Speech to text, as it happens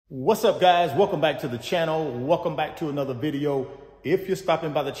What's up, guys? Welcome back to the channel. Welcome back to another video. If you're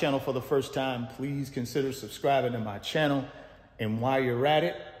stopping by the channel for the first time, please consider subscribing to my channel. And while you're at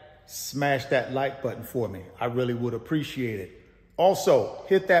it, smash that like button for me. I really would appreciate it. Also,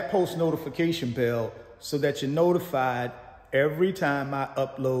 hit that post notification bell so that you're notified every time I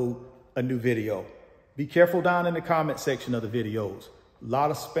upload a new video. Be careful down in the comment section of the videos. A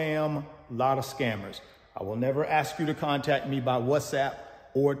lot of spam, a lot of scammers. I will never ask you to contact me by WhatsApp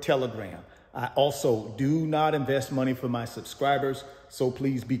or Telegram. I also do not invest money for my subscribers, so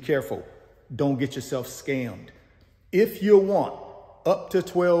please be careful. Don't get yourself scammed. If you want up to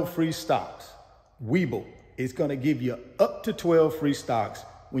 12 free stocks, Webull is going to give you up to 12 free stocks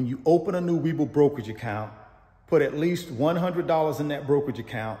when you open a new Webull brokerage account, put at least $100 in that brokerage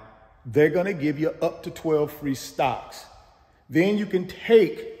account. They're going to give you up to 12 free stocks. Then you can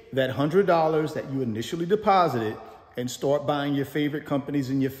take that $100 that you initially deposited and start buying your favorite companies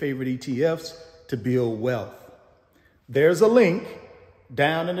and your favorite ETFs to build wealth. There's a link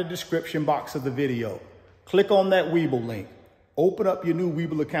down in the description box of the video. Click on that Webull link. Open up your new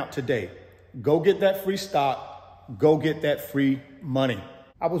Webull account today. Go get that free stock. Go get that free money.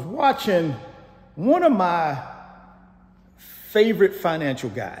 I was watching one of my favorite financial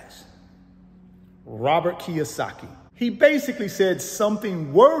guys, Robert Kiyosaki. He basically said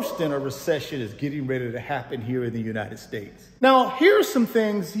something worse than a recession is getting ready to happen here in the United States. Now, here's some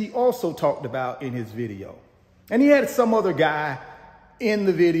things he also talked about in his video. And he had some other guy in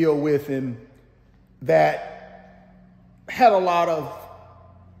the video with him that had a lot of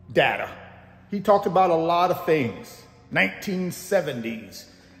data. He talked about a lot of things. 1970s,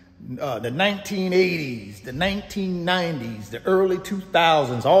 the 1980s, the 1990s, the early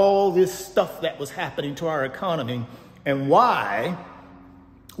 2000s, all this stuff that was happening to our economy, and why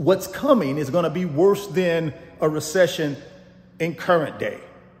what's coming is going to be worse than a recession in current day.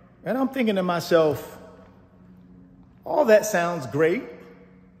 And I'm thinking to myself, all that sounds great,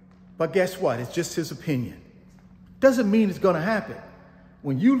 but guess what? It's just his opinion. Doesn't mean it's going to happen.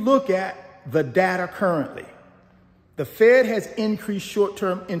 When you look at the data currently, the Fed has increased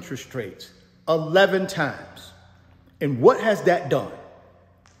short-term interest rates 11 times. And what has that done?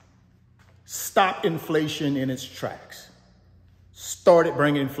 Stopped inflation in its tracks, started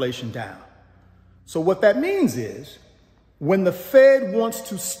bringing inflation down. So what that means is when the Fed wants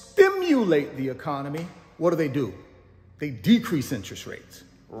to stimulate the economy, what do? They decrease interest rates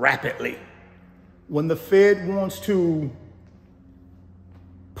rapidly. When the Fed wants to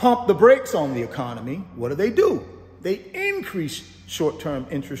pump the brakes on the economy, what do? They increase short-term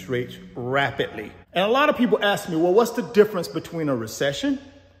interest rates rapidly. And a lot of people ask me, well, what's the difference between a recession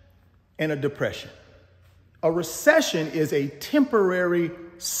and a depression? A recession is a temporary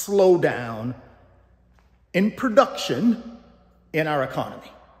slowdown in production in our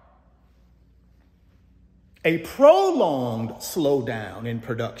economy. A prolonged slowdown in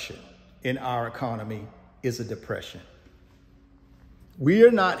production in our economy is a depression. We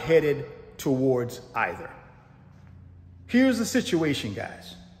are not headed towards either. Here's the situation,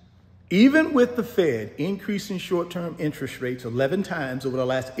 guys. Even with the Fed increasing short-term interest rates 11 times over the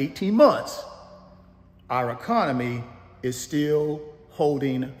last 18 months, our economy is still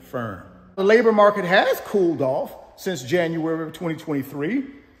holding firm. The labor market has cooled off since January of 2023,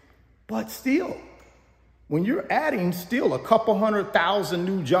 but still, when you're adding still a couple 100,000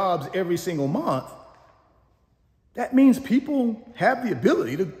 new jobs every single month, that means people have the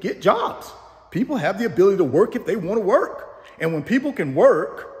ability to get jobs. People have the ability to work if they want to work. And when people can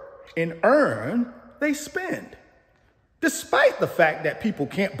work and earn, they spend. Despite the fact that people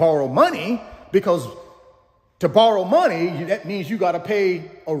can't borrow money, because to borrow money, that means you got to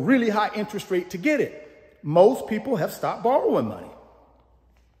pay a really high interest rate to get it. Most people have stopped borrowing money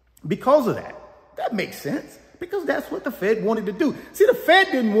because of that. That makes sense, because that's what the Fed wanted to do. See, the Fed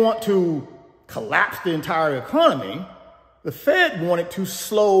didn't want to collapse the entire economy. The Fed wanted to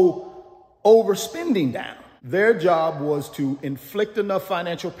slow overspending down. Their job was to inflict enough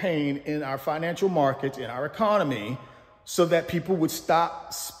financial pain in our financial markets, in our economy, so that people would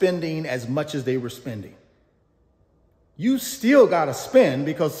stop spending as much as they were spending. You still got to spend,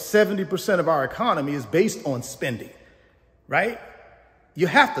 because 70% of our economy is based on spending, right? You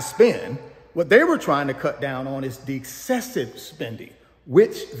have to spend. What they were trying to cut down on is the excessive spending,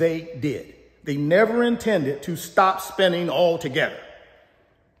 which they did. They never intended to stop spending altogether.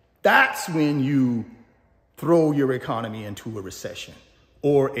 That's when you throw your economy into a recession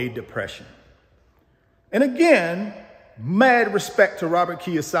or a depression. And again, mad respect to Robert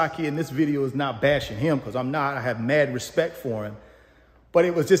Kiyosaki, and this video is not bashing him, because I'm not. I have mad respect for him. But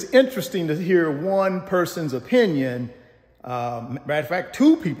it was just interesting to hear one person's opinion Matter of fact,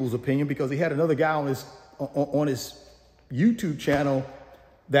 two people's opinion, because he had another guy on his YouTube channel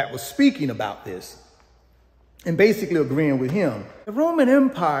that was speaking about this and basically agreeing with him. The Roman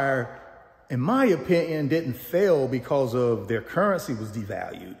Empire, in my opinion, didn't fail because of their currency was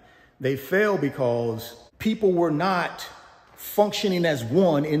devalued. They fell because people were not functioning as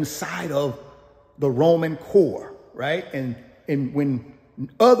one inside of the Roman core, right? And when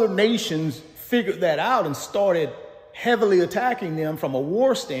other nations figured that out and started heavily attacking them from a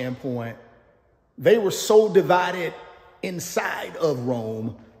war standpoint, they were so divided inside of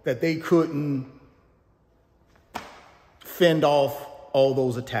Rome that they couldn't fend off all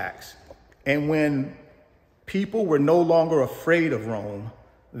those attacks. And when people were no longer afraid of Rome,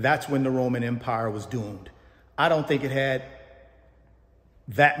 that's when the Roman Empire was doomed. I don't think it had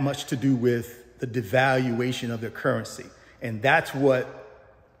that much to do with the devaluation of their currency. And that's what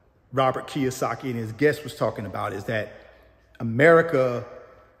Robert Kiyosaki and his guest was talking about, is that America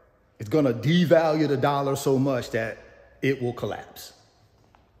is going to devalue the dollar so much that it will collapse.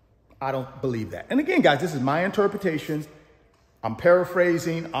 I don't believe that. And again, guys, this is my interpretation. I'm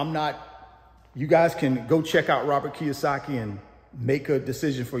paraphrasing. You guys can go check out Robert Kiyosaki and make a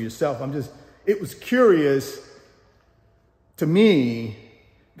decision for yourself. It was curious to me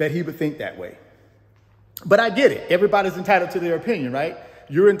that he would think that way. But I get it. Everybody's entitled to their opinion, right?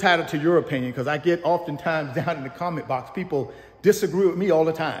 You're entitled to your opinion, because I get oftentimes down in the comment box, people disagree with me all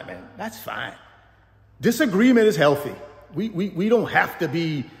the time, and that's fine. Disagreement is healthy. We don't have to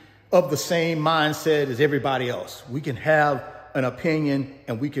be of the same mindset as everybody else. We can have an opinion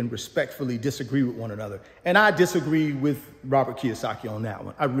and we can respectfully disagree with one another. And I disagree with Robert Kiyosaki on that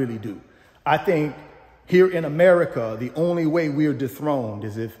one. I really do. I think here in America, the only way we're dethroned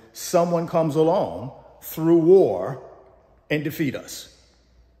is if someone comes along through war and defeat us.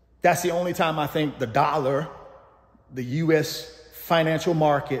 That's the only time I think the dollar, the U.S. financial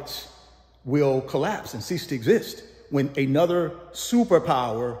markets will collapse and cease to exist, when another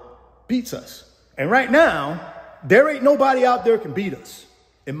superpower beats us. And right now, there ain't nobody out there can beat us,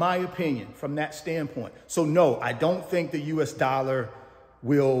 in my opinion, from that standpoint. So no, I don't think the U.S. dollar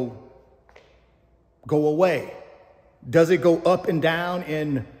will go away. Does it go up and down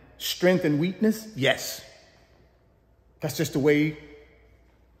in strength and weakness? Yes. That's just the way,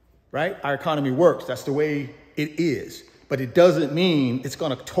 right, our economy works. That's the way it is. But it doesn't mean it's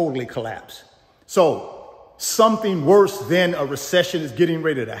going to totally collapse. So something worse than a recession is getting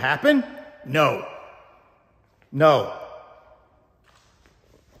ready to happen? No. No.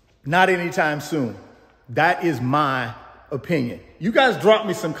 Not anytime soon. That is my opinion. You guys drop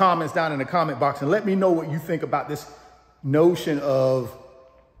me some comments down in the comment box and let me know what you think about this notion of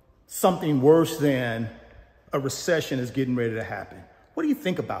something worse than a recession is getting ready to happen. What do you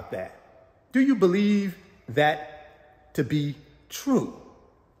think about that? Do you believe that to be true?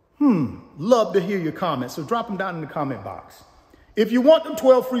 Love to hear your comments, so drop them down in the comment box. If you want them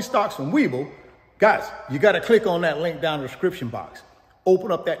 12 free stocks from Webull, guys, you got to click on that link down in the description box.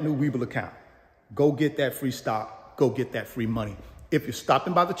 Open up that new Webull account. Go get that free stock. Go get that free money. If you're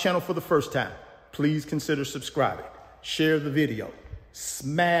stopping by the channel for the first time, please consider subscribing. Share the video.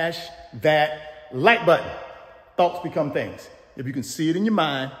 Smash that like button. Thoughts become things. If you can see it in your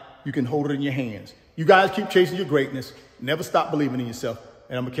mind, you can hold it in your hands. You guys keep chasing your greatness. Never stop believing in yourself.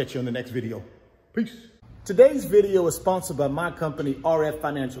 And I'm going to catch you on the next video. Peace. Today's video is sponsored by my company, RF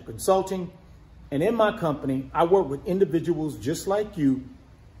Financial Consulting. And in my company, I work with individuals just like you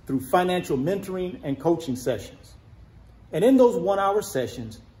through financial mentoring and coaching sessions. And in those 1-hour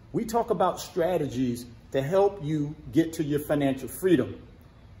sessions, we talk about strategies to help you get to your financial freedom,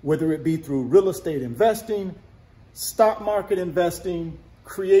 whether it be through real estate investing, stock market investing,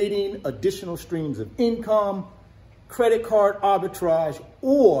 creating additional streams of income, credit card arbitrage,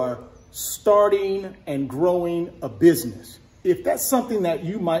 or starting and growing a business. If that's something that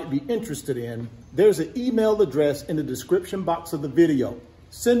you might be interested in, there's an email address in the description box of the video.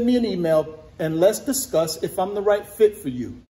 Send me an email and let's discuss if I'm the right fit for you.